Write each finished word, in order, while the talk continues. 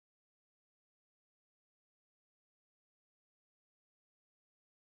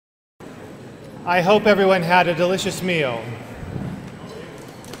I hope everyone had a delicious meal.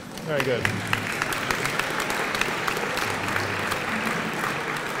 Very good.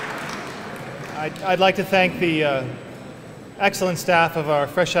 I'd like to thank the excellent staff of our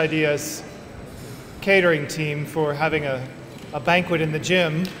Fresh Ideas catering team for having a banquet in the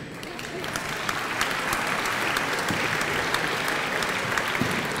gym.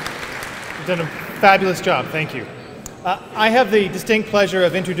 You've done a fabulous job, thank you. I have the distinct pleasure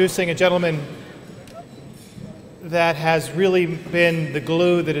of introducing a gentleman that has really been the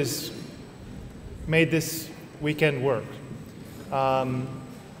glue that has made this weekend work.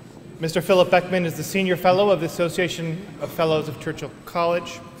 Mr. Philip Boeckman is the Senior Fellow of the Association of Fellows of Churchill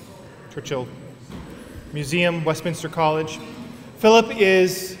College, Churchill Museum, Westminster College. Philip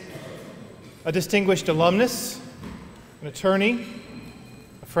is a distinguished alumnus, an attorney,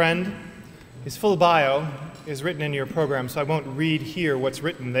 a friend. His full bio is written in your program, so I won't read here what's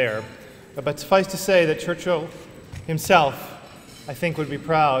written there. But suffice to say that Churchill himself, I think, would be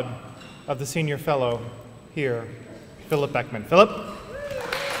proud of the Senior Fellow here, Philip Boeckman. Philip?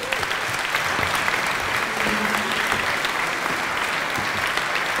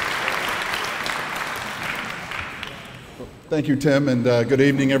 Thank you, Tim, and good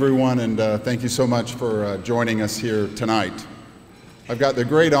evening, everyone, and thank you so much for joining us here tonight. I've got the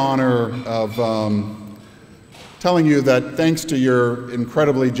great honor of telling you that thanks to your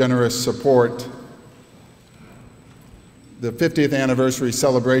incredibly generous support, the 50th anniversary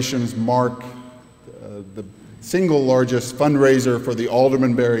celebrations mark the single largest fundraiser for the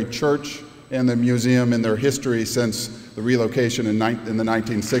Aldermanbury Church and the museum in their history since the relocation in the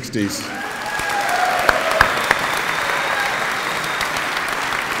 1960s.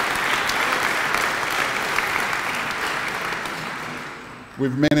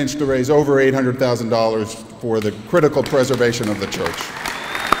 We've managed to raise over $800,000 for the critical preservation of the church.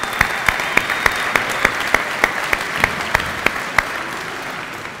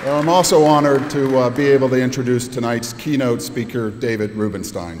 I'm also honored to be able to introduce tonight's keynote speaker, David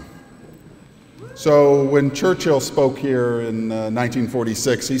Rubenstein. So when Churchill spoke here in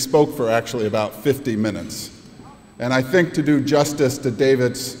 1946, he spoke for actually about 50 minutes. And I think to do justice to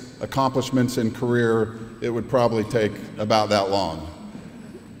David's accomplishments in career, it would probably take about that long.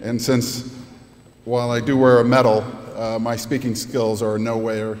 And since, while I do wear a medal, my speaking skills are no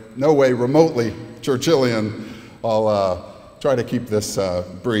way remotely Churchillian, I'll try to keep this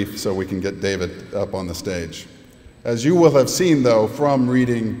brief so we can get David up on the stage. As you will have seen, though, from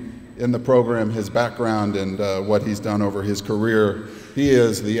reading in the program his background and what he's done over his career, he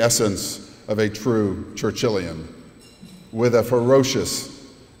is the essence of a true Churchillian, with a ferocious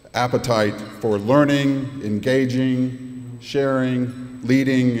appetite for learning, engaging, sharing,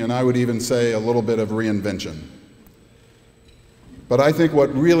 leading, and I would even say a little bit of reinvention. But I think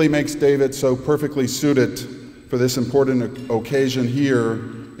what really makes David so perfectly suited for this important occasion here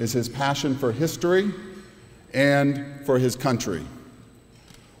is his passion for history and for his country.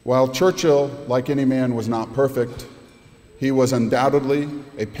 While Churchill, like any man, was not perfect, he was undoubtedly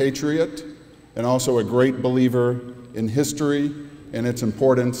a patriot and also a great believer in history and its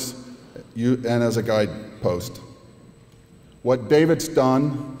importance, and as a guidepost. What David's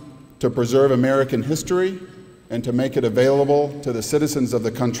done to preserve American history and to make it available to the citizens of the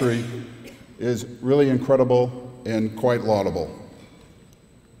country is really incredible and quite laudable.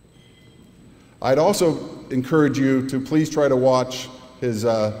 I'd also encourage you to please try to watch his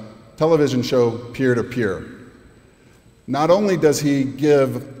television show, Peer to Peer. Not only does he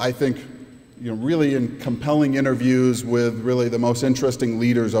give, I think, really compelling interviews with really the most interesting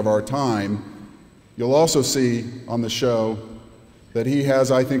leaders of our time, you'll also see on the show that he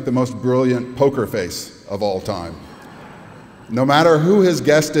has, I think, the most brilliant poker face of all time. No matter who his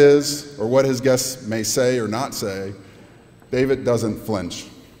guest is or what his guests may say or not say, David doesn't flinch.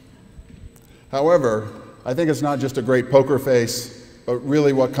 However, I think it's not just a great poker face, but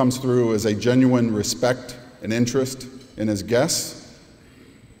really what comes through is a genuine respect and interest in his guests.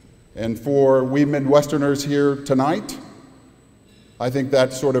 And for we Midwesterners here tonight, I think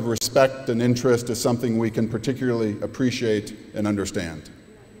that sort of respect and interest is something we can particularly appreciate and understand.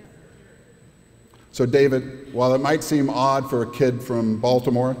 So David, while it might seem odd for a kid from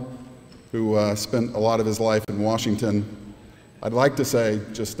Baltimore who spent a lot of his life in Washington, I'd like to say,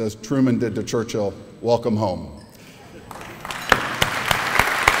 just as Truman did to Churchill, welcome home.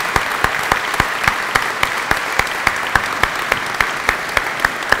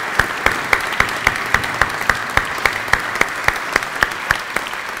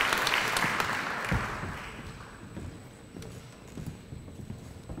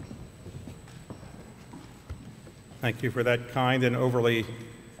 Thank you for that kind and overly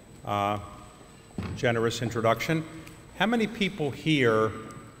generous introduction. How many people here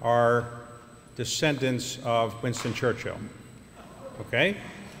are descendants of Winston Churchill? Okay.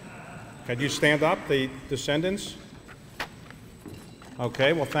 Could you stand up, the descendants?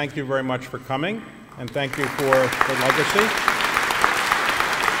 Okay, well, thank you very much for coming, and thank you for the legacy.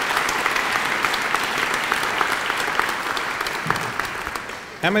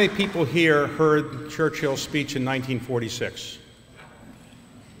 How many people here heard Churchill's speech in 1946?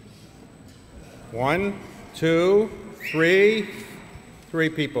 1, 2, 3, 3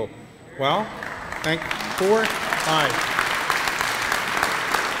 people. Well, 4, 5.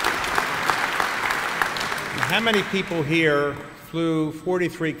 How many people here flew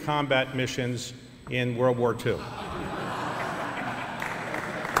 43 combat missions in World War II? All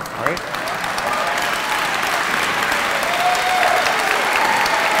right.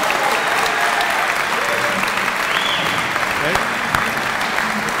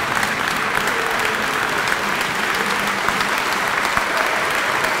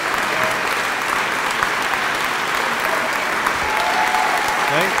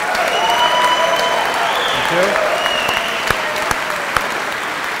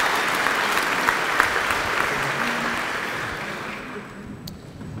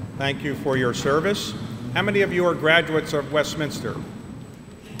 Thank you for your service. How many of you are graduates of Westminster?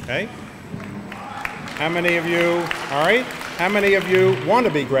 Okay. How many of you, all right. How many of you want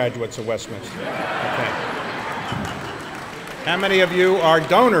to be graduates of Westminster? Okay. How many of you are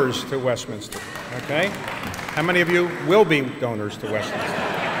donors to Westminster? Okay. How many of you will be donors to Westminster?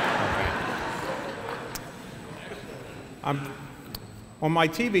 Okay. On my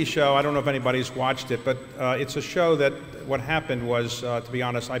TV show, I don't know if anybody's watched it, but it's a show that what happened was, to be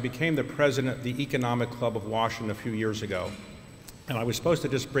honest, I became the president of the Economic Club of Washington a few years ago. And I was supposed to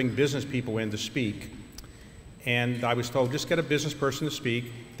just bring business people in to speak. And I was told, just get a business person to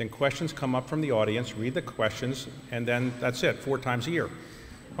speak, then questions come up from the audience, read the questions, and then that's it, 4 times a year.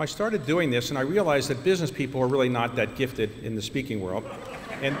 I started doing this, and I realized that business people are really not that gifted in the speaking world,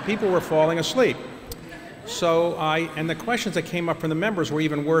 and people were falling asleep. So and the questions that came up from the members were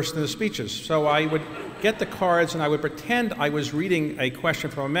even worse than the speeches. So I would get the cards and I would pretend I was reading a question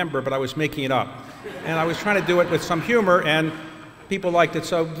from a member, but I was making it up. And I was trying to do it with some humor, and people liked it.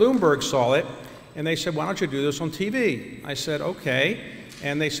 So Bloomberg saw it, and they said, why don't you do this on TV? I said, okay.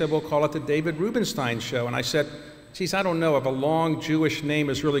 And they said, we'll call it the David Rubenstein Show. And I said, geez, I don't know if a long Jewish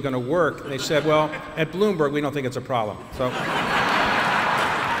name is really going to work. And they said, well, at Bloomberg, we don't think it's a problem.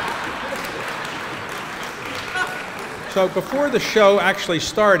 So before the show actually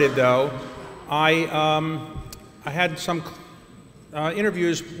started, though, I had some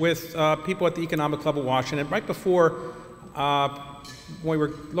interviews with people at the Economic Club of Washington. Right before, when we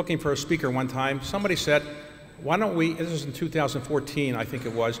were looking for a speaker one time, somebody said, why don't we, this was in 2014, I think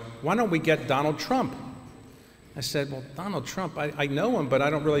it was, why don't we get Donald Trump? I said, well, Donald Trump, I know him, but I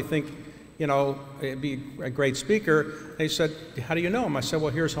don't really think, you know, it'd be a great speaker. They said, how do you know him? I said,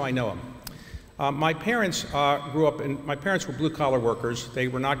 well, here's how I know him. My parents my parents were blue-collar workers. They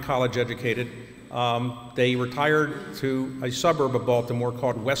were not college educated. They retired to a suburb of Baltimore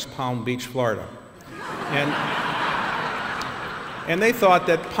called West Palm Beach, Florida. And they thought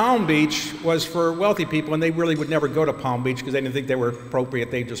that Palm Beach was for wealthy people, and they really would never go to Palm Beach because they didn't think they were appropriate.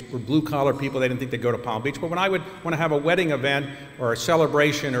 They just were blue-collar people. They didn't think they'd go to Palm Beach. But when I would want to have a wedding event or a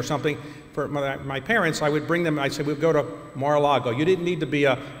celebration or something for my parents, I would bring them. I said, we'd go to Mar-a-Lago. You didn't need to be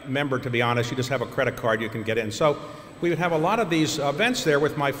a member, to be honest. You just have a credit card. You can get in. So we would have a lot of these events there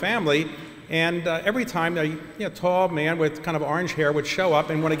with my family. And every time a tall man with kind of orange hair would show up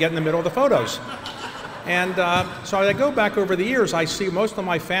and want to get in the middle of the photos. And so I go back over the years, I see most of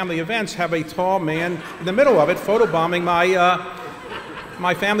my family events have a tall man in the middle of it photobombing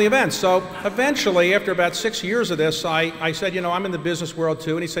my family events. So eventually, after about 6 years of this, I said, you know, I'm in the business world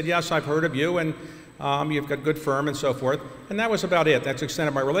too. And he said, yes, I've heard of you, and you've got a good firm and so forth. And that was about it. That's the extent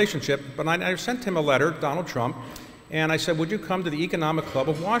of my relationship. But I sent him a letter, Donald Trump, and I said, would you come to the Economic Club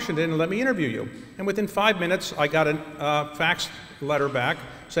of Washington and let me interview you? And within 5 minutes, I got a fax letter back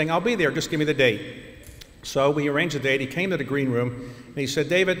saying, I'll be there, just give me the date. So we arranged a date. He came to the green room, and he said,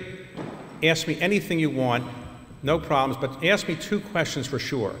 David, ask me anything you want, no problems, but ask me 2 questions for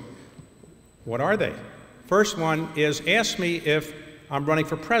sure. What are they? First one is, ask me if I'm running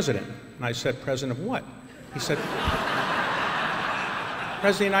for president. And I said, president of what? He said,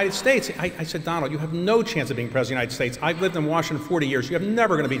 President of the United States. I said, Donald, you have no chance of being President of the United States. I've lived in Washington 40 years. You're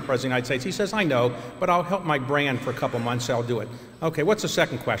never going to be President of the United States. He says, I know, but I'll help my brand for a couple months, so I'll do it. Okay, what's the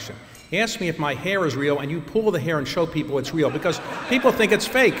second question? Ask me if my hair is real, and you pull the hair and show people it's real, because people think it's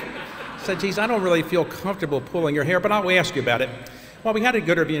fake. I said, geez, I don't really feel comfortable pulling your hair, but I'll ask you about it. Well, we had a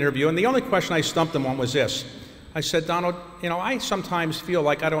good interview, and the only question I stumped him on was this. I said, Donald, you know, I sometimes feel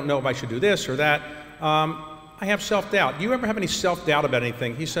like I don't know if I should do this or that. I have self-doubt. Do you ever have any self-doubt about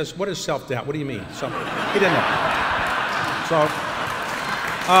anything? He says, what is self-doubt? What do you mean? So, he didn't know.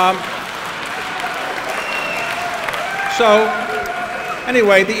 So,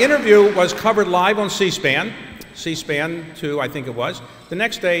 anyway, the interview was covered live on C-SPAN, C-SPAN 2, I think it was. The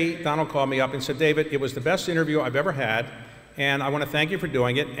next day, Donald called me up and said, David, it was the best interview I've ever had, and I want to thank you for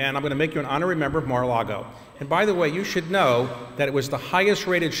doing it, and I'm going to make you an honorary member of Mar-a-Lago. And by the way, you should know that it was the highest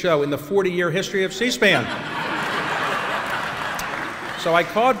rated show in the 40-year history of C-SPAN. So I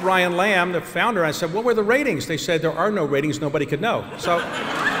called Brian Lamb, the founder, and I said, what were the ratings? They said, there are no ratings, nobody could know. So,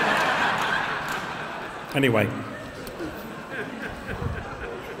 anyway.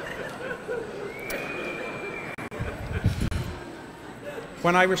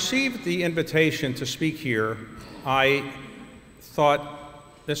 When I received the invitation to speak here, I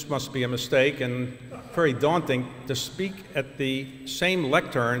thought this must be a mistake and very daunting to speak at the same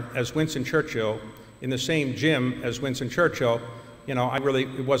lectern as Winston Churchill, in the same gym as Winston Churchill. You know,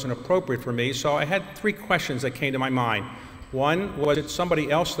 it wasn't appropriate for me, so I had 3 questions that came to my mind. One, was it somebody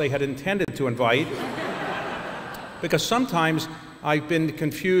else they had intended to invite? Because sometimes I've been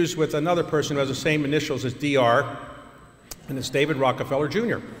confused with another person who has the same initials as DR, and it's David Rockefeller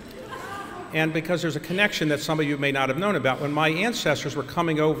Jr. And because there's a connection that some of you may not have known about, when my ancestors were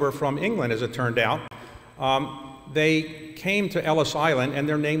coming over from England, as it turned out, they came to Ellis Island, and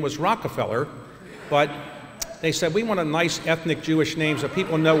their name was Rockefeller, but they said, we want a nice ethnic Jewish name so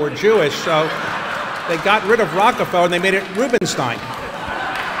people know we're Jewish, so they got rid of Rockefeller and they made it Rubenstein.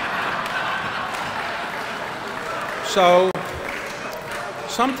 So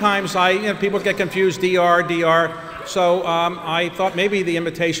sometimes people get confused, DR. So I thought maybe the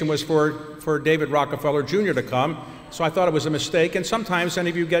invitation was for David Rockefeller Jr. to come. So I thought it was a mistake, and sometimes any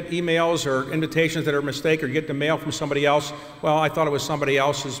of you get emails or invitations that are a mistake, or you get the mail from somebody else. Well, I thought it was somebody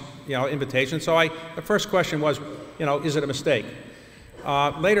else's, invitation. So the first question was, is it a mistake?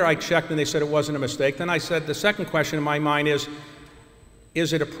 Later I checked and they said it wasn't a mistake. Then I said the second question in my mind is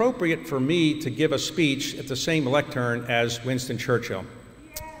it appropriate for me to give a speech at the same lectern as Winston Churchill?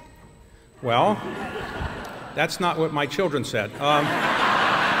 Well, that's not what my children said.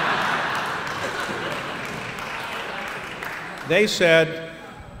 They said,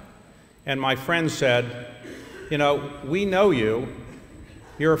 and my friends said, we know you,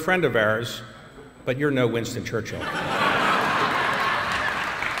 you're a friend of ours, but you're no Winston Churchill.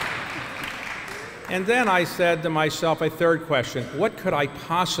 And then I said to myself a third question, what could I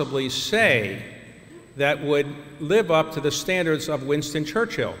possibly say that would live up to the standards of Winston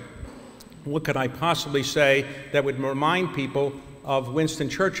Churchill? What could I possibly say that would remind people of Winston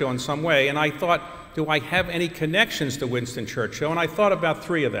Churchill in some way? And I thought, do I have any connections to Winston Churchill? And I thought about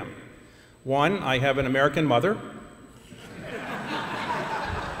 3 of them. 1, I have an American mother.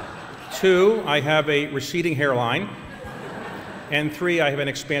 2, I have a receding hairline. And 3, I have an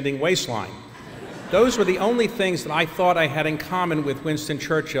expanding waistline. Those were the only things that I thought I had in common with Winston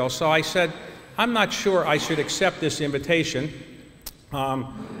Churchill. So I said, I'm not sure I should accept this invitation.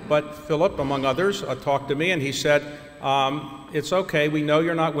 But Philip, among others, talked to me and he said, it's okay, we know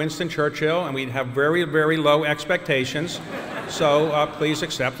you're not Winston Churchill and we have very, very low expectations, so please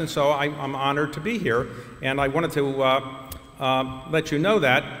accept. And so I'm honored to be here, and I wanted to let you know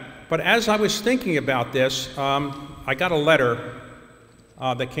that. But as I was thinking about this, I got a letter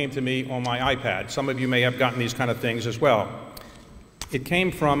that came to me on my iPad. Some of you may have gotten these kind of things as well. It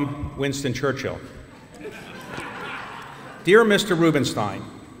came from Winston Churchill. Dear Mr. Rubenstein,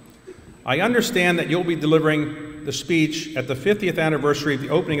 I understand that you'll be delivering the speech at the 50th anniversary of the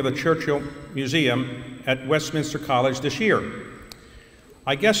opening of the Churchill Museum at Westminster College this year.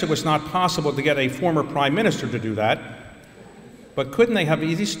 I guess it was not possible to get a former Prime Minister to do that, but couldn't they have at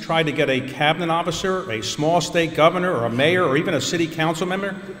least tried to get a cabinet officer, a small state governor, or a mayor, or even a city council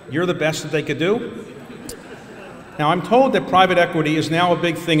member? You're the best that they could do? Now, I'm told that private equity is now a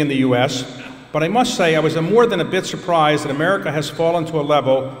big thing in the U.S., but I must say I was more than a bit surprised that America has fallen to a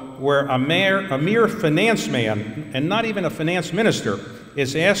level where a mere finance man, and not even a finance minister,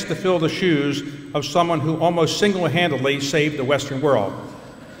 is asked to fill the shoes of someone who almost single-handedly saved the Western world.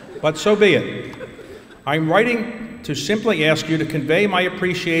 But so be it. I'm writing to simply ask you to convey my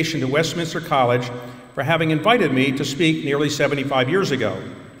appreciation to Westminster College for having invited me to speak nearly 75 years ago.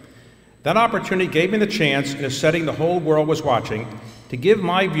 That opportunity gave me the chance, in a setting the whole world was watching, to give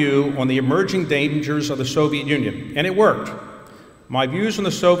my view on the emerging dangers of the Soviet Union, and it worked. My views on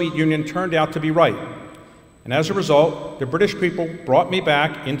the Soviet Union turned out to be right, and as a result, the British people brought me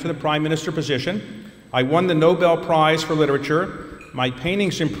back into the Prime Minister position. I won the Nobel Prize for Literature. My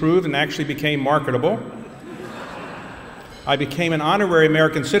paintings improved and actually became marketable. I became an honorary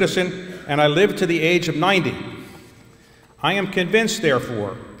American citizen, and I lived to the age of 90. I am convinced,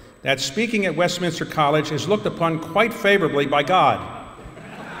 therefore, that speaking at Westminster College is looked upon quite favorably by God.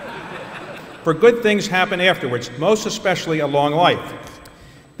 For good things happen afterwards, most especially a long life.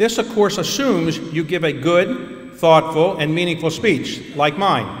 This, of course, assumes you give a good, thoughtful, and meaningful speech, like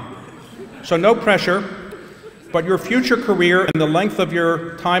mine. So no pressure, but your future career and the length of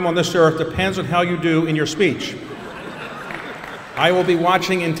your time on this earth depends on how you do in your speech. I will be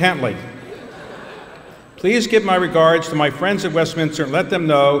watching intently. Please give my regards to my friends at Westminster and let them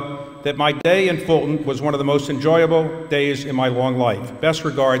know that my day in Fulton was one of the most enjoyable days in my long life. Best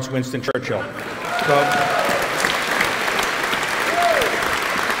regards, Winston Churchill.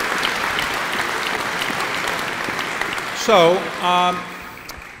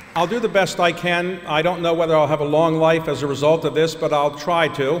 I'll do the best I can. I don't know whether I'll have a long life as a result of this, but I'll try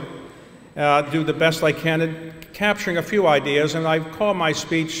to do the best I can in capturing a few ideas, and I call my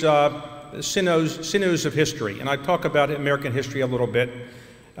speech Sinews of History, and I talk about American history a little bit,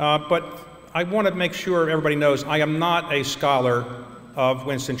 but I want to make sure everybody knows I am not a scholar of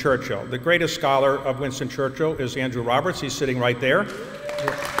Winston Churchill. The greatest scholar of Winston Churchill is Andrew Roberts. He's sitting right there.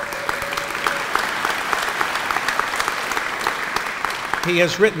 He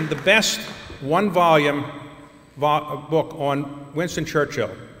has written the best one-volume book on Winston Churchill,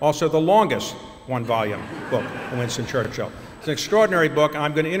 also the longest one-volume book on Winston Churchill. It's an extraordinary book.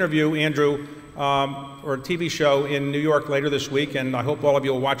 I'm going to interview Andrew or a TV show in New York later this week, and I hope all of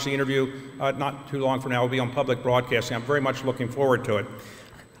you will watch the interview not too long from now. It will be on public broadcasting. I'm very much looking forward to it.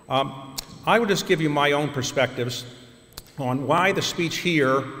 I will just give you my own perspectives on why the speech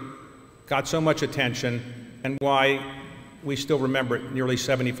here got so much attention and why we still remember it nearly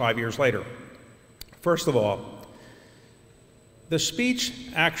 75 years later. First of all, the speech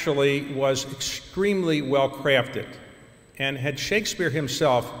actually was extremely well crafted, and had Shakespeare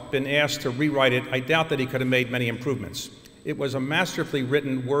himself been asked to rewrite it, I doubt that he could have made many improvements. It was a masterfully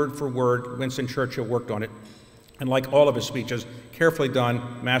written, word for word. Winston Churchill worked on it, and like all of his speeches, carefully done,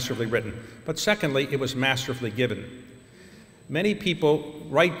 masterfully written. But secondly, it was masterfully given. Many people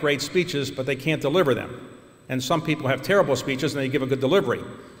write great speeches, but they can't deliver them. And some people have terrible speeches and they give a good delivery.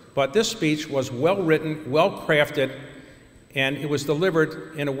 But this speech was well written, well crafted, and it was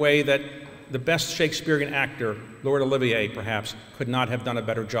delivered in a way that the best Shakespearean actor, Lord Olivier perhaps, could not have done a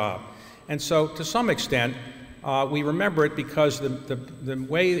better job. And so to some extent, we remember it because the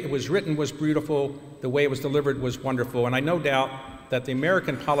way it was written was beautiful, the way it was delivered was wonderful, and I no doubt that the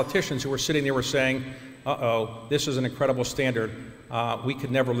American politicians who were sitting there were saying, uh-oh, this is an incredible standard. We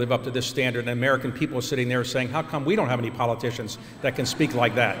could never live up to this standard. And American people sitting there saying, how come we don't have any politicians that can speak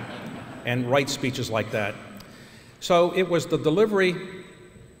like that and write speeches like that? So it was the delivery,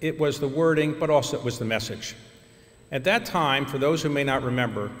 it was the wording, but also it was the message. At that time, for those who may not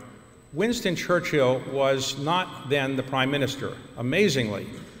remember, Winston Churchill was not then the Prime Minister. Amazingly,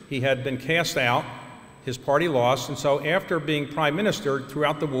 he had been cast out, his party lost, and so after being Prime Minister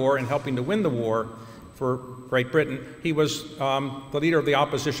throughout the war and helping to win the war for Great Britain, he was the leader of the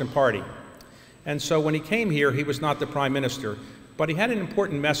opposition party. And so when he came here, he was not the Prime Minister, but he had an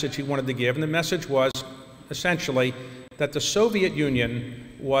important message he wanted to give, and the message was essentially that the Soviet Union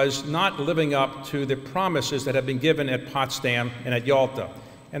was not living up to the promises that had been given at Potsdam and at Yalta.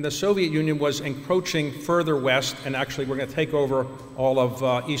 And the Soviet Union was encroaching further west, and actually we're going to take over all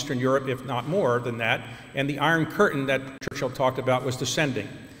of Eastern Europe, if not more than that, and the Iron Curtain that Churchill talked about was descending.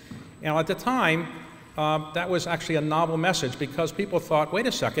 Now at the time, that was actually a novel message because people thought, wait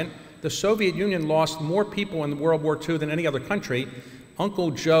a second, the Soviet Union lost more people in World War II than any other country.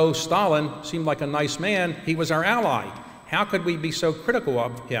 Uncle Joe Stalin seemed like a nice man. He was our ally. How could we be so critical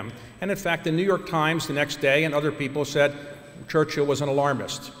of him? And in fact, the New York Times the next day and other people said Churchill was an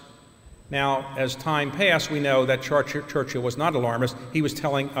alarmist. Now, as time passed, we know that Churchill was not alarmist. He was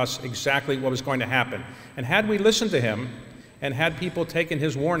telling us exactly what was going to happen. And had we listened to him, and had people taken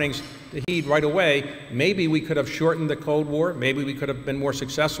his warnings to heed right away, maybe we could have shortened the Cold War, maybe we could have been more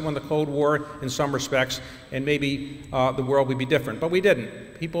successful in the Cold War in some respects, and maybe the world would be different. But we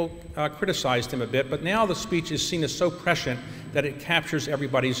didn't. People criticized him a bit, but now the speech is seen as so prescient that it captures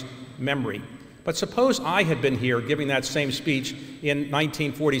everybody's memory. But suppose I had been here giving that same speech in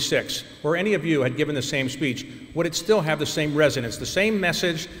 1946, or any of you had given the same speech, would it still have the same resonance? The same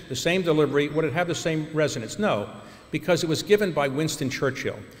message, the same delivery, would it have the same resonance? No. Because it was given by Winston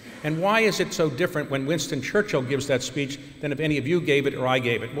Churchill. And why is it so different when Winston Churchill gives that speech than if any of you gave it or I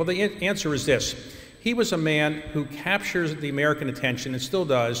gave it? Well, the answer is this. He was a man who captures the American attention, and still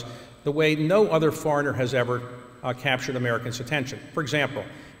does, the way no other foreigner has ever captured Americans' attention. For example,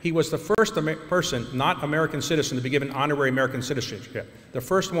 he was the first person, not American citizen, to be given honorary American citizenship. The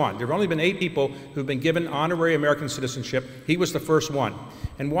first one. There have only been 8 people who've been given honorary American citizenship. He was the first one.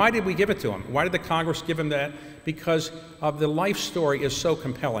 And why did we give it to him? Why did the Congress give him that? Because of the life story is so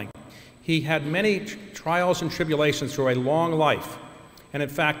compelling. He had many trials and tribulations through a long life. And in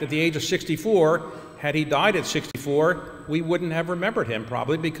fact, at the age of 64, had he died at 64, we wouldn't have remembered him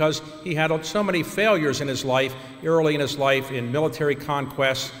probably, because he had so many failures in his life, early in his life, in military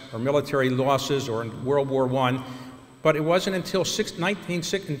conquests or military losses or in World War I. But it wasn't until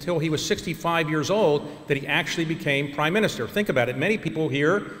until he was 65 years old that he actually became prime minister. Think about it. Many people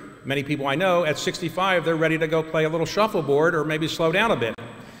here, many people I know, at 65, they're ready to go play a little shuffleboard or maybe slow down a bit.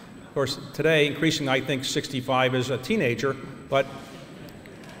 Of course, today, increasingly, I think 65 is a teenager, but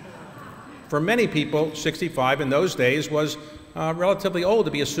for many people, 65 in those days was relatively old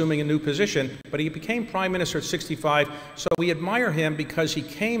to be assuming a new position, but he became prime minister at 65, so we admire him because he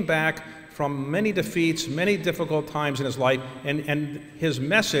came back from many defeats, many difficult times in his life, and his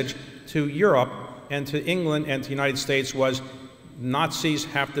message to Europe and to England and to the United States was, Nazis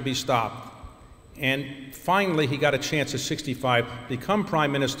have to be stopped. And finally, he got a chance at 65 to become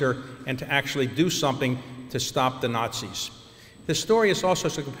prime minister and to actually do something to stop the Nazis. The story is also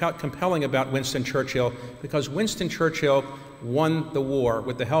so compelling about Winston Churchill because Winston Churchill won the war.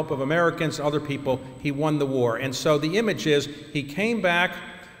 With the help of Americans and other people, he won the war. And so the image is he came back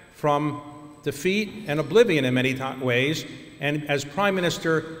from defeat and oblivion in many ways, and as prime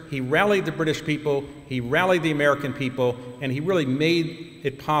minister, he rallied the British people, he rallied the American people, and he really made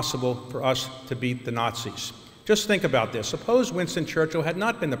it possible for us to beat the Nazis. Just think about this. Suppose Winston Churchill had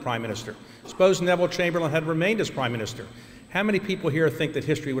not been the prime minister. Suppose Neville Chamberlain had remained as prime minister. How many people here think that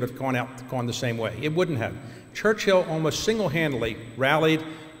history would have gone the same way? It wouldn't have. Churchill almost single-handedly rallied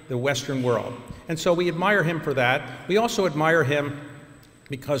the Western world. And so we admire him for that. We also admire him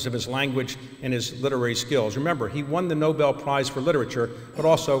because of his language and his literary skills. Remember, he won the Nobel Prize for Literature, but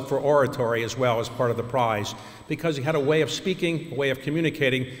also for oratory as well as part of the prize, because he had a way of speaking, a way of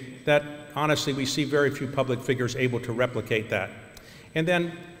communicating that, honestly, we see very few public figures able to replicate that. And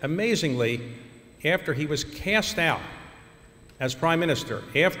then, amazingly, after he was cast out as prime minister,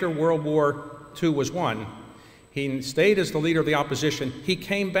 after World War II was won, he stayed as the leader of the opposition. He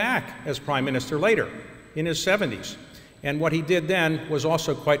came back as prime minister later, in his 70s. And what he did then was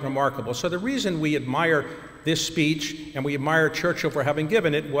also quite remarkable. So the reason we admire this speech and we admire Churchill for having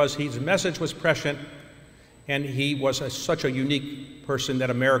given it was his message was prescient, and he was such a unique person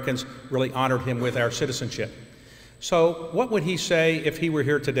that Americans really honored him with our citizenship. So what would he say if he were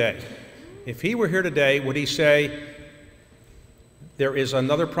here today? If he were here today, would he say, there is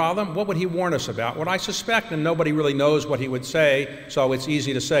another problem? What would he warn us about? What I suspect, and nobody really knows what he would say, so it's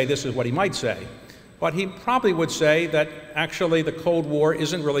easy to say this is what he might say. But he probably would say that actually the Cold War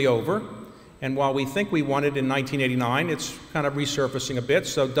isn't really over, and while we think we won it in 1989, it's kind of resurfacing a bit,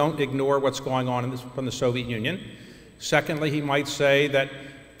 so don't ignore what's going on from the Soviet Union. Secondly, he might say that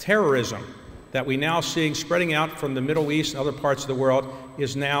terrorism that we now seeing spreading out from the Middle East and other parts of the world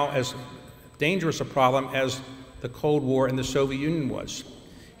is now as dangerous a problem as the Cold War in the Soviet Union was.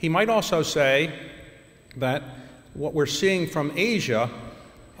 He might also say that what we're seeing from Asia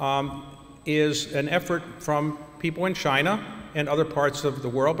is an effort from people in China and other parts of the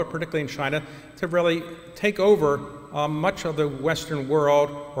world, but particularly in China, to really take over much of the Western world,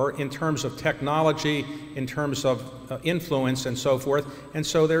 or in terms of technology, in terms of influence and so forth. And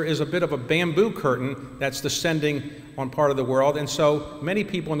so there is a bit of a bamboo curtain that's descending on part of the world. And so many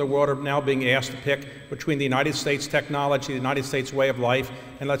people in the world are now being asked to pick between the United States technology, the United States way of life,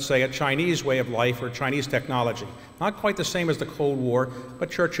 and let's say a Chinese way of life or Chinese technology. Not quite the same as the Cold War, but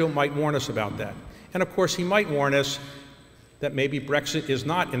Churchill might warn us about that. And of course, he might warn us that maybe Brexit is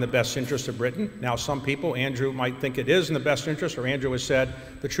not in the best interest of Britain. Now, some people, Andrew might think it is in the best interest, or Andrew has said,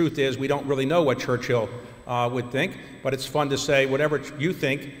 the truth is we don't really know what Churchill would think, but it's fun to say whatever you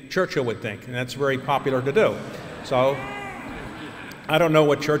think, Churchill would think, and that's very popular to do. So I don't know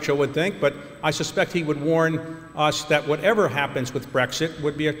what Churchill would think, but I suspect he would warn us that whatever happens with Brexit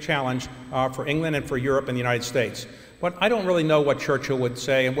would be a challenge for England and for Europe and the United States. But I don't really know what Churchill would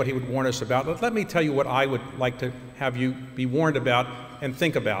say and what he would warn us about. But let me tell you what I would like to have you be warned about and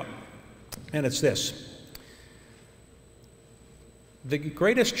think about. And it's this. The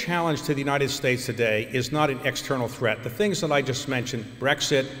greatest challenge to the United States today is not an external threat. The things that I just mentioned,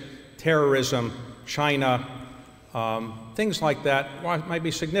 Brexit, terrorism, China, things like that, while it might be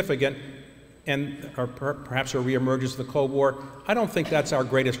significant, or perhaps a reemergence of the Cold War, I don't think that's our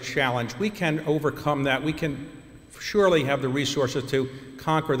greatest challenge. We can overcome that. We can surely have the resources to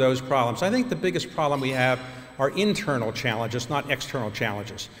conquer those problems. I think the biggest problem we have are internal challenges, not external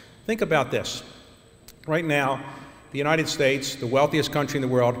challenges. Think about this. Right now, the United States, the wealthiest country in the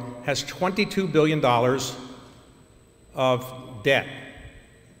world, has $22 billion of debt.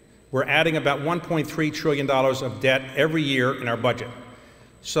 We're adding about $1.3 trillion of debt every year in our budget.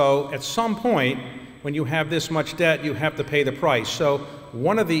 So at some point, when you have this much debt, you have to pay the price. So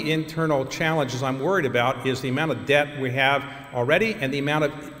one of the internal challenges I'm worried about is the amount of debt we have already and the amount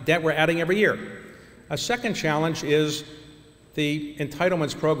of debt we're adding every year. A second challenge is the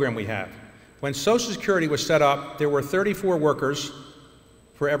entitlements program we have. When Social Security was set up, there were 34 workers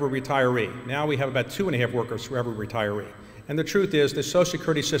for every retiree. Now we have about 2.5 workers for every retiree. And the truth is the Social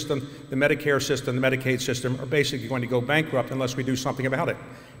Security system, the Medicare system, the Medicaid system are basically going to go bankrupt unless we do something about it.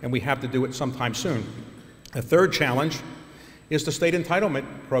 And we have to do it sometime soon. The third challenge is the state entitlement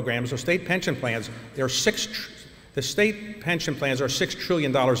programs or state pension plans. The state pension plans are $6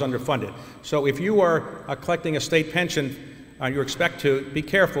 trillion underfunded. So if you are collecting a state pension, you expect to be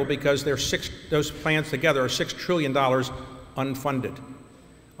careful because those plans together are $6 trillion unfunded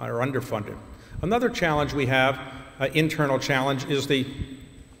or underfunded. Another challenge we have, internal challenge, is the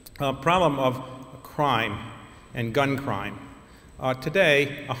problem of crime and gun crime.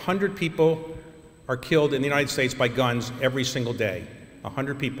 Today, 100 people are killed in the United States by guns every single day.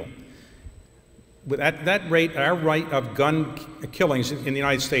 100 people. At that rate, our rate of gun killings in the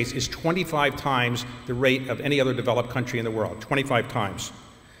United States is 25 times the rate of any other developed country in the world, 25 times.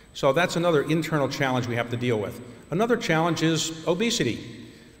 So that's another internal challenge we have to deal with. Another challenge is obesity.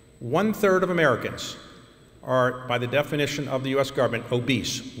 1/3 of Americans are, by the definition of the US government,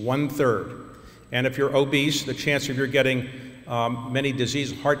 obese, 1/3. And if you're obese, the chance of you're getting many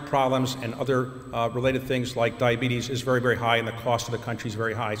diseases, heart problems, and other related things like diabetes is very, very high, and the cost of the country is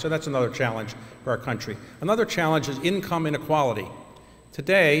very high. So that's another challenge for our country. Another challenge is income inequality.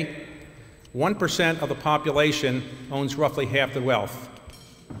 Today, 1% of the population owns roughly half the wealth.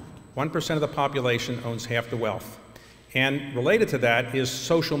 1% of the population owns half the wealth. And related to that is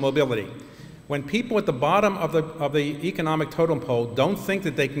social mobility. When people at the bottom of the economic totem pole don't think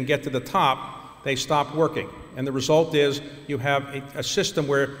that they can get to the top, they stop working. And the result is you have a system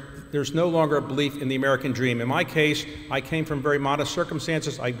where there's no longer a belief in the American dream. In my case, I came from very modest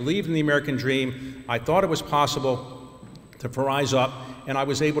circumstances. I believed in the American dream. I thought it was possible to rise up, and I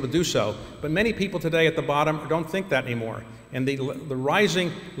was able to do so. But many people today at the bottom don't think that anymore. And the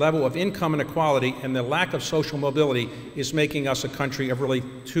rising level of income inequality and the lack of social mobility is making us a country of really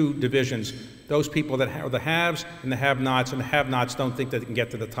two divisions. Those people that are the haves and the have-nots, and the have-nots don't think that they can get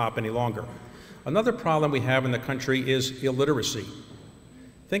to the top any longer. Another problem we have in the country is illiteracy.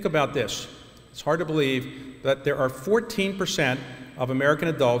 Think about this. It's hard to believe that there are 14% of American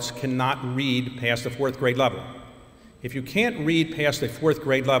adults cannot read past the 4th grade level. If you can't read past the 4th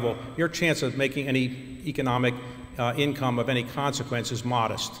grade level, your chance of making any economic income of any consequence is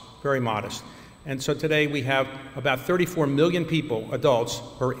modest, very modest. And so today we have about 34 million people, adults,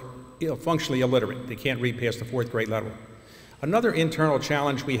 who are functionally illiterate. They can't read past the 4th grade level. Another internal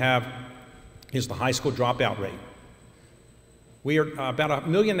challenge we have is the high school dropout rate. We are about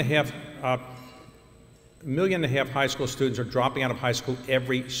 1.5 million high school students are dropping out of high school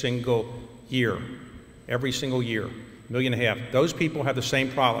every single year. Every single year, 1.5 million. Those people have the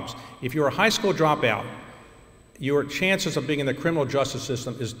same problems. If you're a high school dropout, your chances of being in the criminal justice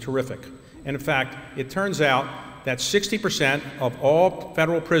system is terrific. And in fact, it turns out that 60% of all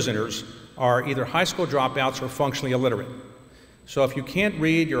federal prisoners are either high school dropouts or functionally illiterate. So if you can't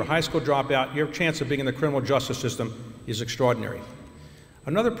read, you're a high school dropout, your chance of being in the criminal justice system is extraordinary.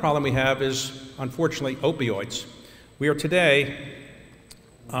 Another problem we have is, unfortunately, opioids. We are today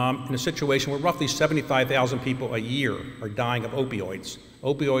in a situation where roughly 75,000 people a year are dying of opioids,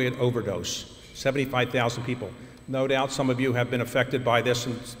 opioid overdose, 75,000 people. No doubt some of you have been affected by this,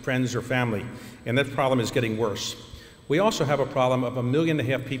 and friends or family, and that problem is getting worse. We also have a problem of 1.5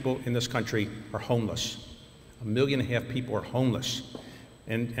 million people in this country are homeless. 1.5 million people are homeless.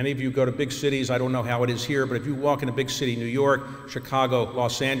 And any of you go to big cities, I don't know how it is here, but if you walk in a big city, New York, Chicago,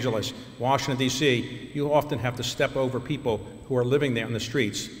 Los Angeles, Washington, D.C., you often have to step over people who are living there on the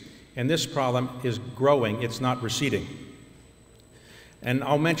streets. And this problem is growing, it's not receding. And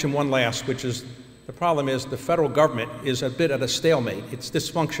I'll mention one last, which is the problem is the federal government is a bit at a stalemate. It's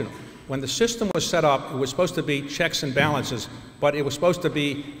dysfunctional. When the system was set up, it was supposed to be checks and balances, but it was supposed to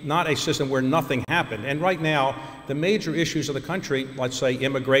be not a system where nothing happened. And right now, the major issues of the country, let's say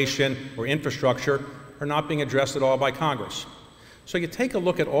immigration or infrastructure, are not being addressed at all by Congress. So you take a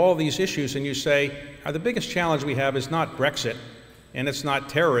look at all these issues and you say, the biggest challenge we have is not Brexit, and it's not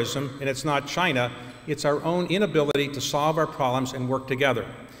terrorism, and it's not China, it's our own inability to solve our problems and work together.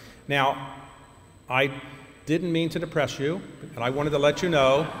 Now, I didn't mean to depress you, and I wanted to let you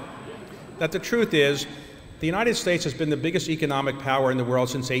know that the truth is the United States has been the biggest economic power in the world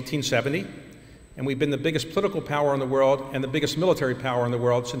since 1870, and we've been the biggest political power in the world and the biggest military power in the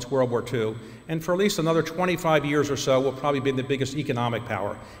world since World War II. And for at least another 25 years or so, we'll probably be the biggest economic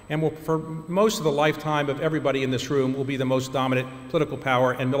power. And we'll, for most of the lifetime of everybody in this room, will be the most dominant political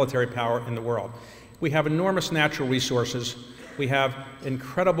power and military power in the world. We have enormous natural resources. We have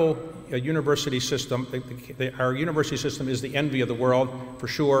incredible university system. Our university system is the envy of the world, for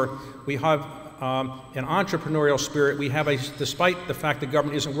sure. We have an entrepreneurial spirit. We have despite the fact that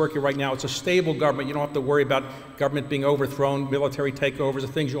government isn't working right now, it's a stable government. You don't have to worry about government being overthrown, military takeovers, the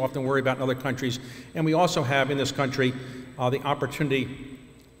things you often worry about in other countries. And we also have in this country the opportunity,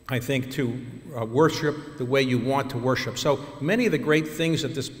 I think, to worship the way you want to worship. So many of the great things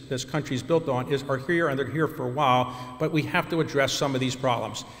that this country is built on are here, and they're here for a while, but we have to address some of these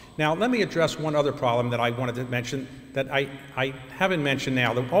problems. Now, let me address one other problem that I wanted to mention that I haven't mentioned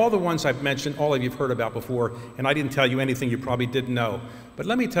now. All the ones I've mentioned, all of you have heard about before, and I didn't tell you anything you probably didn't know. But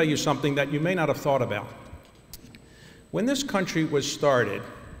let me tell you something that you may not have thought about. When this country was started,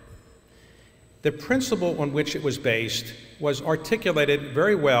 the principle on which it was based was articulated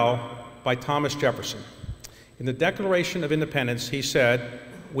very well by Thomas Jefferson. In the Declaration of Independence, he said,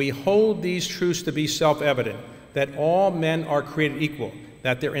 "We hold these truths to be self-evident, that all men are created equal,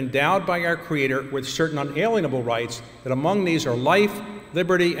 that they're endowed by our Creator with certain unalienable rights, that among these are life,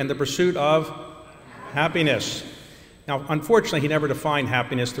 liberty, and the pursuit of happiness." Now, unfortunately, he never defined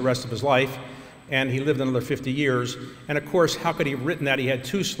happiness the rest of his life, and he lived another 50 years. And of course, how could he have written that? He had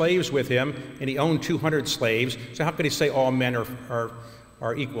 2 slaves with him, and he owned 200 slaves, so how could he say all men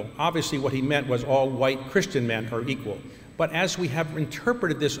are equal? Obviously, what he meant was all white Christian men are equal. But as we have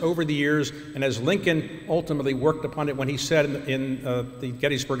interpreted this over the years, and as Lincoln ultimately worked upon it when he said in the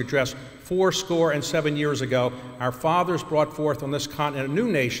Gettysburg Address 77 years ago, "Our fathers brought forth on this continent a new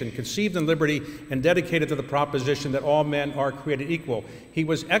nation, conceived in liberty and dedicated to the proposition that all men are created equal." He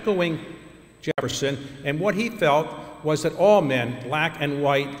was echoing Jefferson, and what he felt was that all men, black and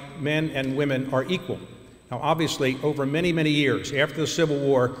white, men and women, are equal. Now, obviously, over many, many years, after the Civil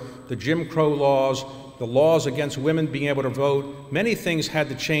War, the Jim Crow laws, the laws against women being able to vote, many things had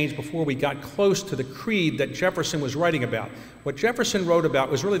to change before we got close to the creed that Jefferson was writing about. What Jefferson wrote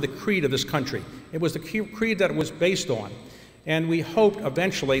about was really the creed of this country. It was the creed that it was based on. And we hoped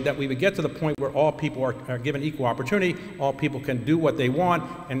eventually that we would get to the point where all people are given equal opportunity, all people can do what they want,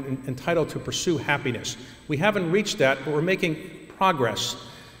 and entitled to pursue happiness. We haven't reached that, but we're making progress.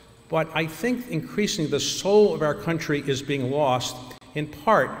 But I think increasingly the soul of our country is being lost, in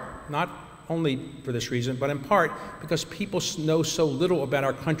part, not only for this reason, but in part because people know so little about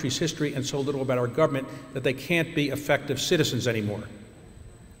our country's history and so little about our government that they can't be effective citizens anymore.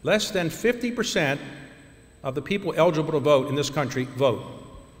 Less than 50% of the people eligible to vote in this country vote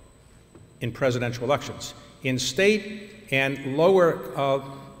in presidential elections. In state and lower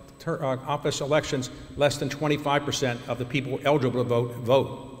office elections, less than 25% of the people eligible to vote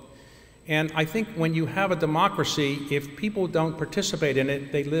vote. And I think when you have a democracy, if people don't participate in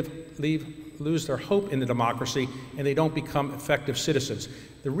it, they lose their hope in the democracy, and they don't become effective citizens.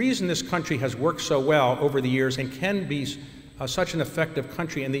 The reason this country has worked so well over the years and can be such an effective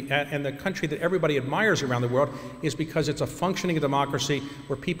country, and the country that everybody admires around the world, is because it's a functioning democracy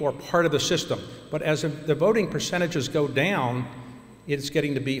where people are part of the system. But as the voting percentages go down, it's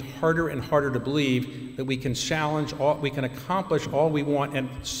getting to be harder and harder to believe that we can we can accomplish all we want and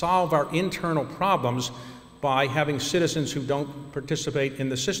solve our internal problems by having citizens who don't participate in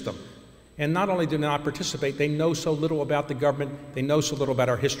the system. And not only do they not participate, they know so little about the government, they know so little about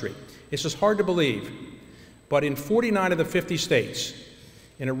our history. It's just hard to believe. But in 49 of the 50 states,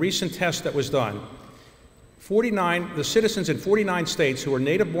 in a recent test that was done, the citizens in 49 states who are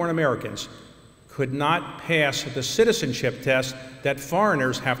native-born Americans could not pass the citizenship test that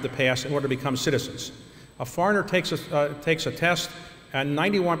foreigners have to pass in order to become citizens. A foreigner takes a test, and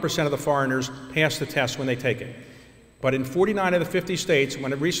 91% of the foreigners pass the test when they take it. But in 49 of the 50 states,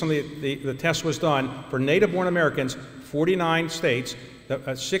 when recently the test was done, for native-born Americans, 49 states,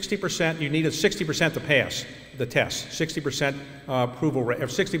 60%, you needed 60% to pass the test, 60% approval rate, or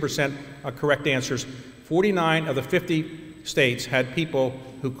 60% correct answers. 49 of the 50 states had people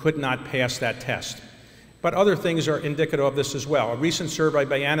who could not pass that test. But other things are indicative of this as well. A recent survey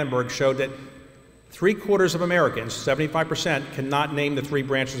by Annenberg showed that 3/4 of Americans, 75%, cannot name the 3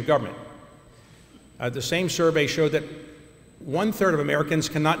 branches of government. The same survey showed that 1/3 of Americans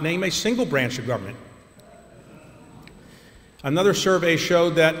cannot name a single branch of government. Another survey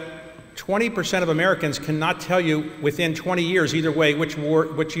showed that 20% of Americans cannot tell you within 20 years either way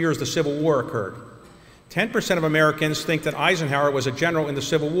which years the Civil War occurred. 10% of Americans think that Eisenhower was a general in the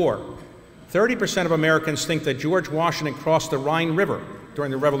Civil War. 30% of Americans think that George Washington crossed the Rhine River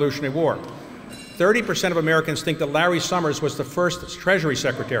during the Revolutionary War. 30% of Americans think that Larry Summers was the first Treasury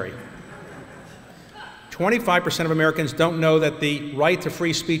Secretary. 25% of Americans don't know that the right to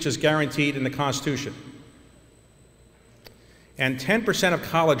free speech is guaranteed in the Constitution. And 10% of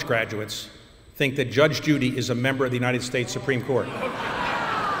college graduates think that Judge Judy is a member of the United States Supreme Court,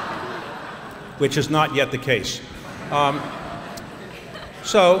 which is not yet the case.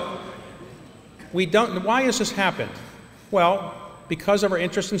 So we don't, why has this happened? Well, because of our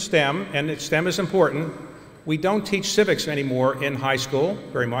interest in STEM, and STEM is important, we don't teach civics anymore in high school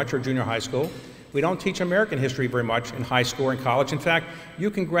very much, or junior high school. We don't teach American history very much in high school or in college. In fact, you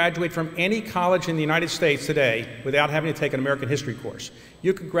can graduate from any college in the United States today without having to take an American history course.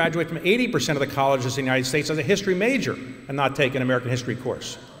 You could graduate from 80% of the colleges in the United States as a history major and not take an American history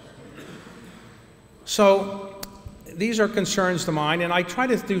course. So these are concerns to mine, and I try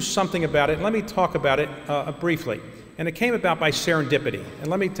to do something about it. And let me talk about it briefly. And it came about by serendipity. And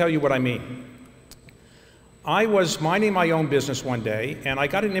let me tell you what I mean. I was minding my own business one day, and I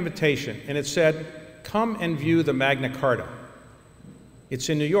got an invitation, and it said, "Come and view the Magna Carta. It's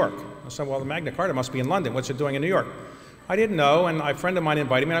in New York." I said, "Well, the Magna Carta must be in London. What's it doing in New York?" I didn't know, and a friend of mine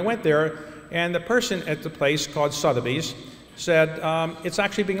invited me, and I went there, and the person at the place called Sotheby's said, "It's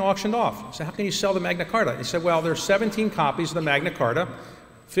actually being auctioned off." I said, "How can you sell the Magna Carta?" He said, "Well, there's 17 copies of the Magna Carta,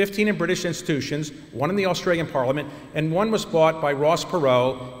 15 in British institutions, 1 in the Australian Parliament, and 1 was bought by Ross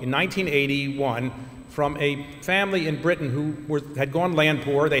Perot in 1981 from a family in Britain who had gone land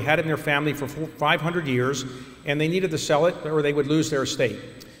poor. They had it in their family for 500 years, and they needed to sell it or they would lose their estate."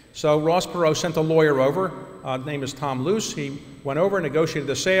 So Ross Perot sent a lawyer over. His name is Tom Luce. He went over, negotiated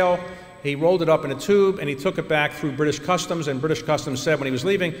the sale. He rolled it up in a tube, and he took it back through British Customs, and British Customs said when he was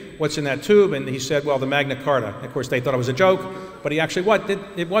leaving, "What's in that tube?" And he said, "Well, the Magna Carta." Of course, they thought it was a joke, but he actually,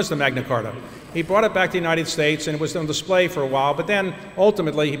 it was the Magna Carta. He brought it back to the United States, and it was on display for a while, but then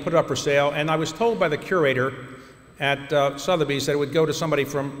ultimately he put it up for sale, and I was told by the curator at Sotheby's that it would go to somebody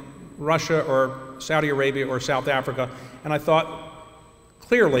from Russia or Saudi Arabia or South Africa, and I thought,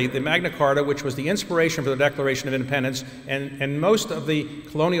 clearly, the Magna Carta, which was the inspiration for the Declaration of Independence, and most of the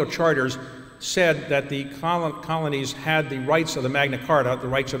colonial charters said that the colonies had the rights of the Magna Carta, the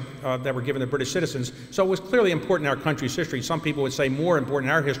rights that were given to British citizens. So it was clearly important in our country's history. Some people would say more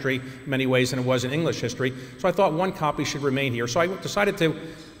important in our history in many ways than it was in English history. So I thought 1 copy should remain here. So I decided to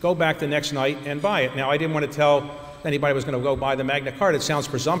go back the next night and buy it. Now, I didn't want to tell anybody I was going to go buy the Magna Carta. It sounds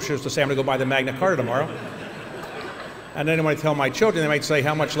presumptuous to say I'm going to go buy the Magna Carta tomorrow. And then I didn't want to tell my children. They might say,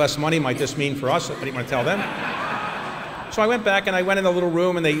 "How much less money might this mean for us?" I didn't want to tell them. So I went back and I went in the little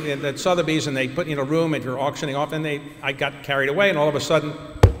room and at Sotheby's, and they put me in a room and you're auctioning off, and I got carried away, and all of a sudden,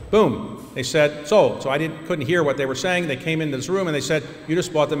 boom, they said, "Sold." So I couldn't hear what they were saying. They came into this room and they said, "You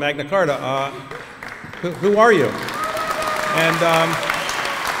just bought the Magna Carta. Who are you?" And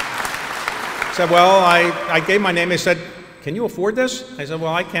I said, "Well, I gave my name." They said, "Can you afford this?" I said,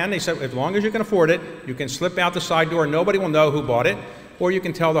 "Well, I can." They said, "As long as you can afford it, you can slip out the side door, nobody will know who bought it, or you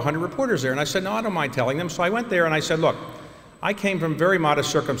can tell the 100 reporters there." And I said, "No, I don't mind telling them." So I went there and I said, "Look, I came from very modest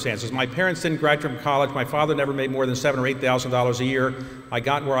circumstances. My parents didn't graduate from college. My father never made more than $7,000 or $8,000 a year. I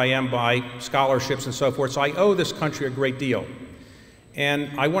got where I am by scholarships and so forth, so I owe this country a great deal. And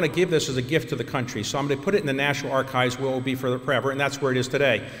I want to give this as a gift to the country. So I'm going to put it in the National Archives where it will be forever, and that's where it is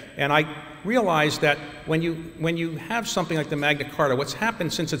today." And I realized that when you have something like the Magna Carta, what's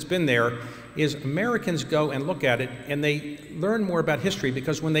happened since it's been there is Americans go and look at it, and they learn more about history,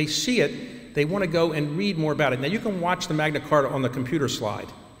 because when they see it, they want to go and read more about it. Now, you can watch the Magna Carta on the computer slide,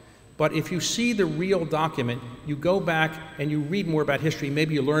 but if you see the real document, you go back and you read more about history,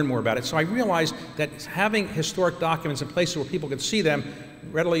 maybe you learn more about it. So I realized that having historic documents in places where people could see them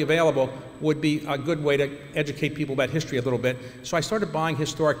readily available would be a good way to educate people about history a little bit. So I started buying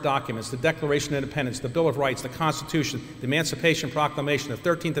historic documents: the Declaration of Independence, the Bill of Rights, the Constitution, the Emancipation Proclamation, the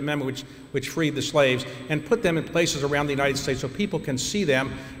 13th Amendment, which freed the slaves, and put them in places around the United States so people can see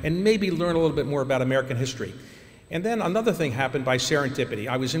them and maybe learn a little bit more about American history. And then another thing happened by serendipity.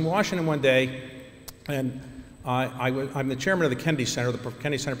 I was in Washington one day, and I'm the chairman of the Kennedy Center, the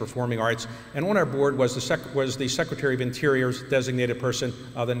Kennedy Center for Performing Arts, and on our board was the Secretary of Interior's designated person,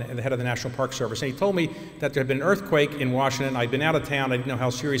 the head of the National Park Service. And he told me that there had been an earthquake in Washington. I'd been out of town. I didn't know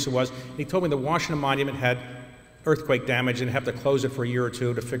how serious it was. And he told me the Washington Monument had earthquake damage and have to close it for a year or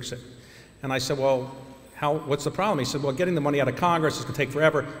two to fix it. And I said, "Well, what's the problem?" He said, "Well, getting the money out of Congress is going to take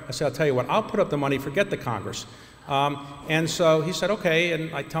forever." I said, "I'll tell you what, I'll put up the money, forget the Congress. And so he said, okay,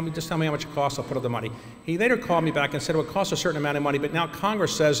 and just tell me how much it costs, I'll put up the money. He later called me back and said, well, it costs a certain amount of money, but now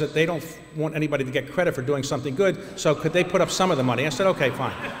Congress says that they don't want anybody to get credit for doing something good, so could they put up some of the money? I said, okay,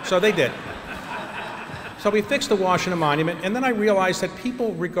 fine. So they did. So we fixed the Washington Monument, and then I realized that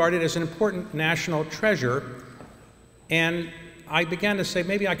people regard it as an important national treasure, and I began to say,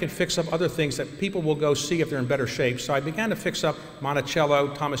 maybe I could fix up other things that people will go see if they're in better shape. So I began to fix up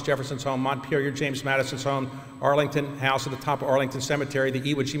Monticello, Thomas Jefferson's home, Montpelier, James Madison's home, Arlington House at the top of Arlington Cemetery, the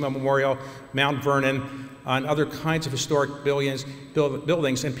Iwo Jima Memorial, Mount Vernon, and other kinds of historic buildings,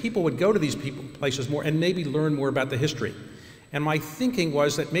 and people would go to these places more and maybe learn more about the history. And my thinking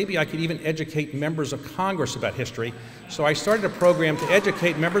was that maybe I could even educate members of Congress about history. So I started a program to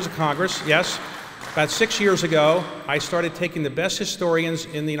educate members of Congress, yes. About 6 years ago, I started taking the best historians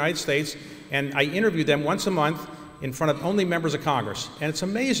in the United States, and I interviewed them once a month in front of only members of Congress. And it's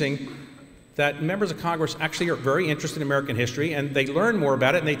amazing that members of Congress actually are very interested in American history, and they learn more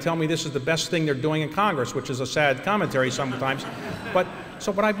about it, and they tell me this is the best thing they're doing in Congress, which is a sad commentary sometimes.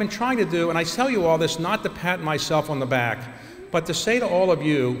 So what I've been trying to do, and I tell you all this not to pat myself on the back, but to say to all of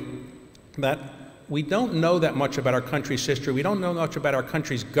you that we don't know that much about our country's history. We don't know much about our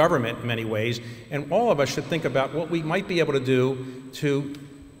country's government in many ways, and all of us should think about what we might be able to do to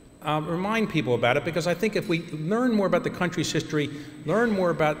remind people about it, because I think if we learn more about the country's history, learn more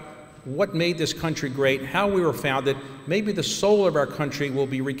about what made this country great, how we were founded, maybe the soul of our country will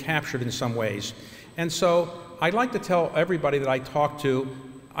be recaptured in some ways. And so I'd like to tell everybody that I talk to,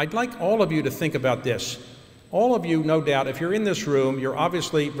 I'd like all of you to think about this. All of you, no doubt, if you're in this room, you're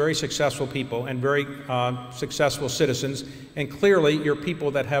obviously very successful people and very successful citizens, and clearly you're people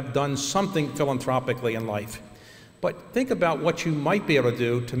that have done something philanthropically in life. But think about what you might be able to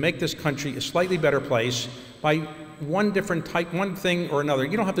do to make this country a slightly better place by one thing or another.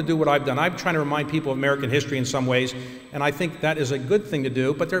 You don't have to do what I've done. I'm trying to remind people of American history in some ways, and I think that is a good thing to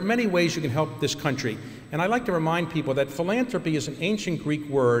do, but there are many ways you can help this country. And I like to remind people that philanthropy is an ancient Greek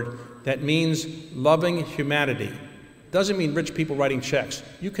word that means loving humanity. It doesn't mean rich people writing checks.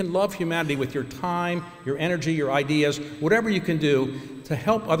 You can love humanity with your time, your energy, your ideas, whatever you can do to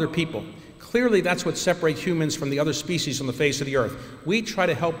help other people. Clearly, that's what separates humans from the other species on the face of the earth. We try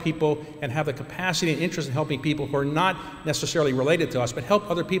to help people and have the capacity and interest in helping people who are not necessarily related to us, but help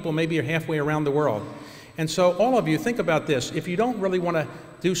other people maybe halfway around the world. And so all of you, think about this. If you don't really want to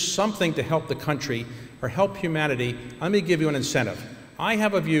do something to help the country or help humanity, let me give you an incentive. I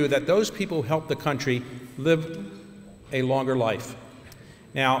have a view that those people who help the country live a longer life.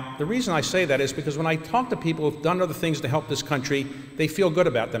 Now, the reason I say that is because when I talk to people who've done other things to help this country, they feel good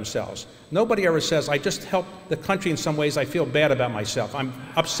about themselves. Nobody ever says, I just helped the country in some ways, I feel bad about myself. I'm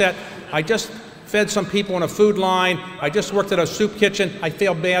upset. I just fed some people on a food line. I just worked at a soup kitchen. I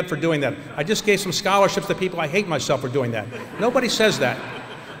feel bad for doing that. I just gave some scholarships to people. I hate myself for doing that. Nobody says that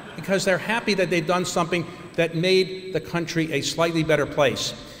because they're happy that they've done something that made the country a slightly better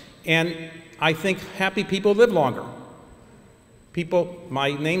place. And I think happy people live longer. People,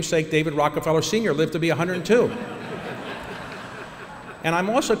 my namesake David Rockefeller Sr. lived to be 102. And I'm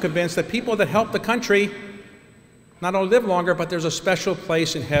also convinced that people that help the country not only live longer, but there's a special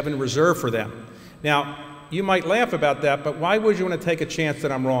place in heaven reserved for them. Now, you might laugh about that, but why would you want to take a chance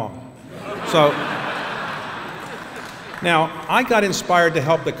that I'm wrong? So, now, I got inspired to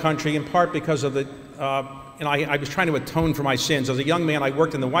help the country in part because of the, I was trying to atone for my sins. As a young man, I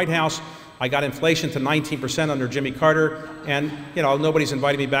worked in the White House. I got inflation to 19% under Jimmy Carter, and nobody's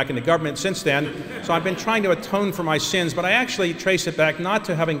invited me back into government since then. So I've been trying to atone for my sins, but I actually trace it back not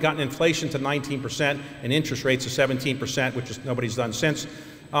to having gotten inflation to 19% and interest rates of 17%, which is nobody's done since.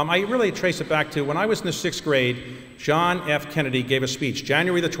 I really trace it back to when I was in the 6th grade, John F. Kennedy gave a speech,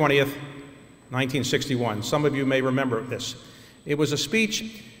 January the 20th, 1961. Some of you may remember this. It was a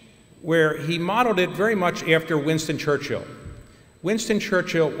speech where he modeled it very much after Winston Churchill. Winston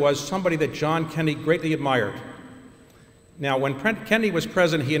Churchill was somebody that John Kennedy greatly admired. Now, when Kennedy was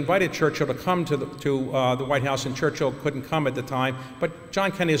president, he invited Churchill to come to the White House, and Churchill couldn't come at the time. But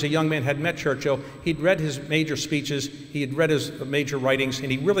John Kennedy, as a young man, had met Churchill. He'd read his major speeches, he had read his major writings,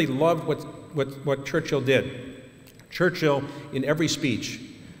 and he really loved what Churchill did. Churchill, in every speech,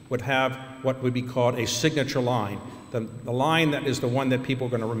 would have what would be called a signature line, the line that is the one that people are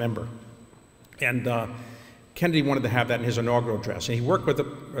going to remember. And Kennedy wanted to have that in his inaugural address. And he worked with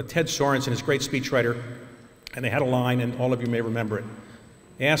Ted Sorensen, his great speechwriter, and they had a line, and all of you may remember it.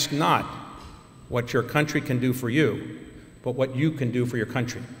 Ask not what your country can do for you, but what you can do for your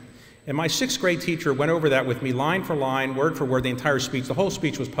country. And my 6th grade teacher went over that with me line for line, word for word, the entire speech. The whole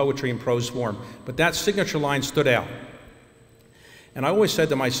speech was poetry in prose form, but that signature line stood out. And I always said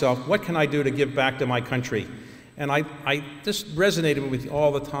to myself, what can I do to give back to my country? And I just resonated with you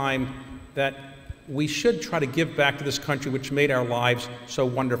all the time that we should try to give back to this country which made our lives so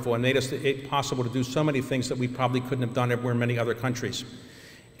wonderful and made it possible to do so many things that we probably couldn't have done everywhere in many other countries.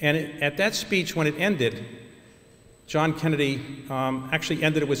 And at that speech, when it ended, John Kennedy actually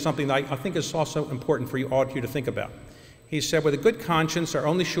ended it with something that I think is also important for all of you to think about. He said, with a good conscience, our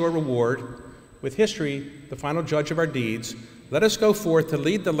only sure reward, with history, the final judge of our deeds, let us go forth to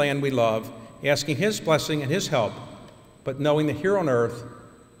lead the land we love, asking his blessing and his help, but knowing that here on earth,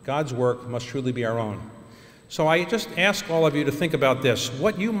 God's work must truly be our own. So I just ask all of you to think about this,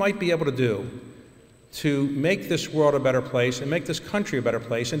 what you might be able to do to make this world a better place and make this country a better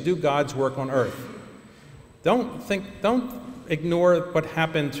place and do God's work on earth. Don't ignore what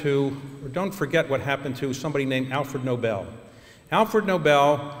happened to, or don't forget what happened to somebody named Alfred Nobel. Alfred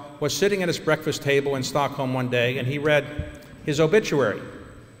Nobel was sitting at his breakfast table in Stockholm one day and he read his obituary. It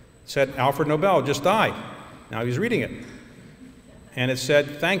said, Alfred Nobel just died. Now he's reading it. And it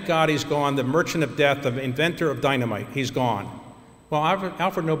said, thank God he's gone, the merchant of death, the inventor of dynamite, he's gone. Well,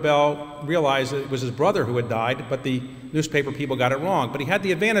 Alfred Nobel realized that it was his brother who had died, but the newspaper people got it wrong. But he had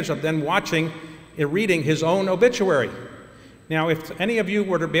the advantage of then watching and reading his own obituary. Now, if any of you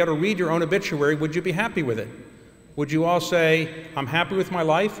were to be able to read your own obituary, would you be happy with it? Would you all say, I'm happy with my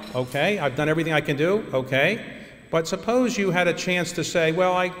life? Okay. I've done everything I can do? Okay. But suppose you had a chance to say,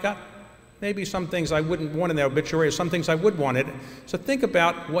 well, I got maybe some things I wouldn't want in the obituary, or some things I would want it. So think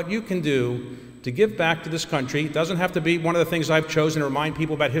about what you can do to give back to this country. It doesn't have to be one of the things I've chosen to remind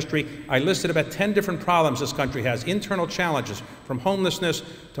people about history. I listed about 10 different problems this country has, internal challenges, from homelessness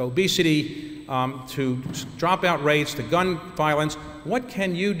to obesity, to dropout rates, to gun violence. What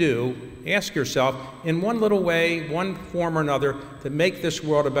can you do, ask yourself, in one little way, one form or another, to make this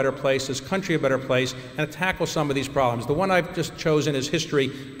world a better place, this country a better place, and to tackle some of these problems? The one I've just chosen is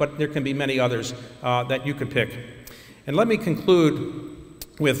history, but there can be many others that you can pick. And let me conclude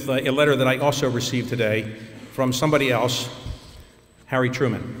with a letter that I also received today from somebody else, Harry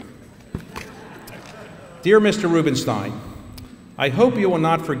Truman. Dear Mr. Rubenstein, I hope you will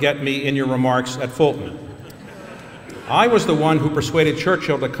not forget me in your remarks at Fulton. I was the one who persuaded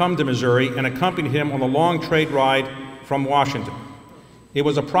Churchill to come to Missouri and accompanied him on the long trade ride from Washington. It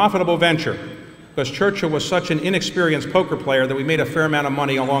was a profitable venture because Churchill was such an inexperienced poker player that we made a fair amount of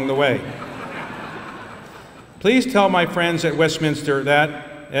money along the way. Please tell my friends at Westminster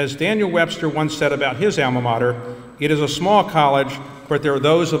that, as Daniel Webster once said about his alma mater, it is a small college, but there are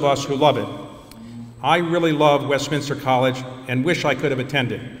those of us who love it. I really love Westminster College and wish I could have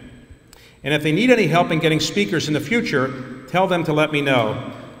attended. And if they need any help in getting speakers in the future, tell them to let me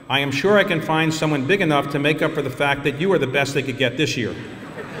know. I am sure I can find someone big enough to make up for the fact that you are the best they could get this year.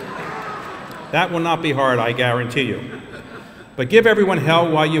 That will not be hard, I guarantee you. But give everyone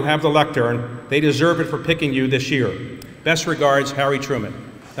hell while you have the lectern. They deserve it for picking you this year. Best regards, Harry Truman.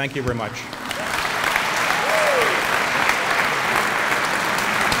 Thank you very much.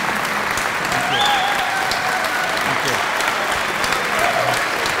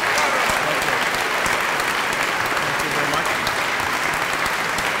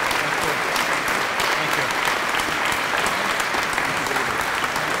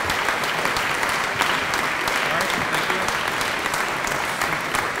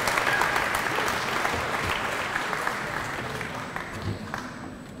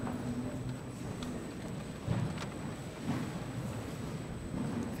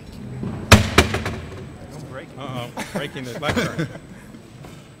 Breaking the lectern.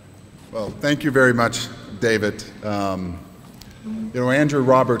 Well, thank you very much, David. You know, Andrew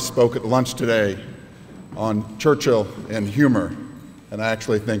Roberts spoke at lunch today on Churchill and humor, and I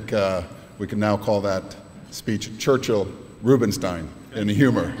actually think we can now call that speech Churchill Rubenstein in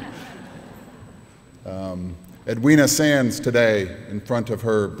humor. Edwina Sands today, in front of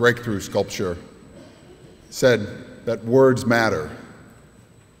her breakthrough sculpture, said that words matter.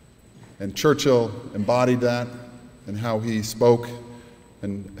 And Churchill embodied that, and how he spoke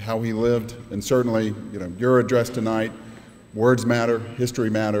and how he lived. And certainly, you know, your address tonight, words matter, history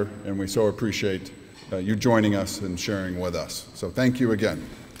matter, and we so appreciate you joining us and sharing with us. So thank you again.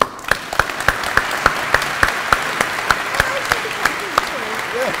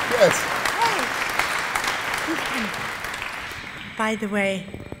 Yes. By the way,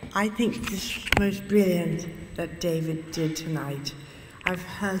 I think this was most brilliant that David did tonight. I've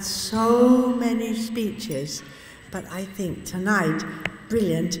heard so many speeches, but I think tonight,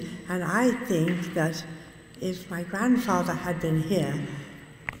 brilliant, and I think that if my grandfather had been here,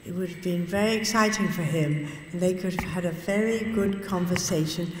 it would have been very exciting for him, and they could have had a very good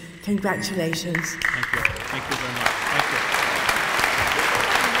conversation. Congratulations. Thank you. Thank you very much. Thank you.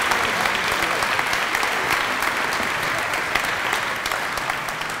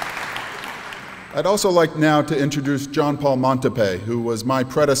 I'd also like now to introduce John Paul Montupet, who was my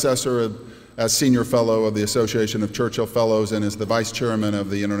predecessor as Senior Fellow of the Association of Churchill Fellows and is the Vice Chairman of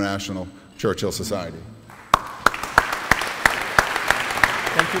the International Churchill Society.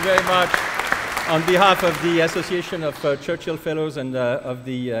 Thank you very much. On behalf of the Association of Churchill Fellows and of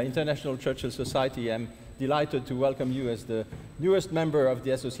the International Churchill Society, I'm delighted to welcome you as the newest member of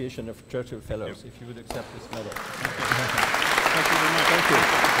the Association of Churchill Fellows. If you would accept this medal. Thank you. Thank you very much. Thank you.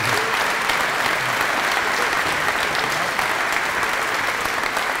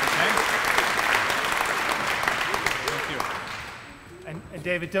 And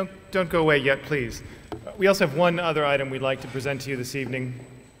David, don't go away yet, please. We also have one other item we'd like to present to you this evening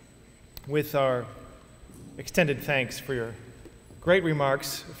with our extended thanks for your great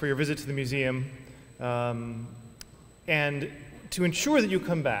remarks, for your visit to the museum, and to ensure that you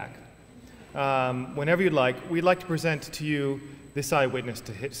come back whenever you'd like, we'd like to present to you this eyewitness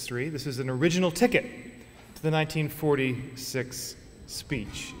to history. This is an original ticket to the 1946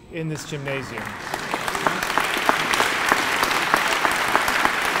 speech in this gymnasium.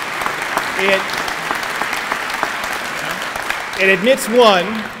 It admits one,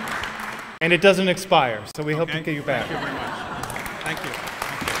 and it doesn't expire, so we hope to get you back. Thank you very much. Thank you.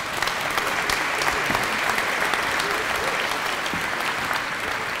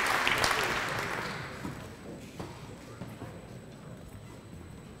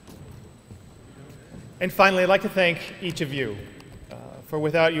 And finally, I'd like to thank each of you, for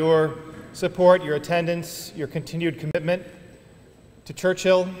without your support, your attendance, your continued commitment to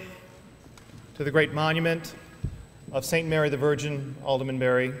Churchill, to the great monument of St. Mary the Virgin,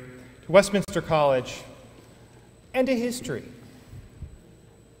 Aldermanbury, to Westminster College, and to history.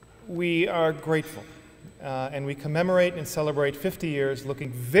 We are grateful, and we commemorate and celebrate 50 years,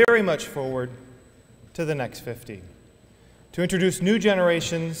 looking very much forward to the next 50, to introduce new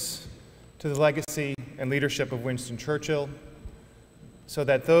generations to the legacy and leadership of Winston Churchill, so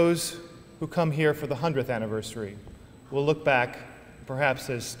that those who come here for the 100th anniversary will look back, perhaps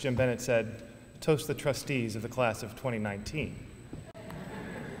as Jim Bennett said, toast the trustees of the class of 2019.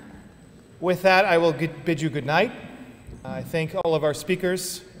 With that, I will bid you good night. I thank all of our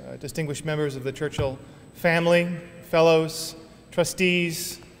speakers, distinguished members of the Churchill family, fellows,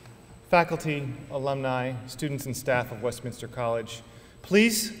 trustees, faculty, alumni, students and staff of Westminster College.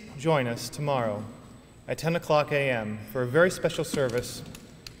 Please join us tomorrow at 10 o'clock a.m. for a very special service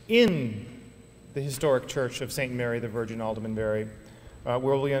in the historic church of St. Mary the Virgin, Aldermanbury, where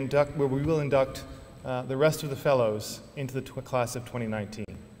we will induct the rest of the fellows into the class of 2019.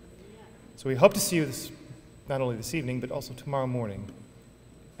 So we hope to see you not only this evening, but also tomorrow morning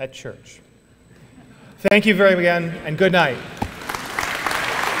at church. Thank you very much again, and good night.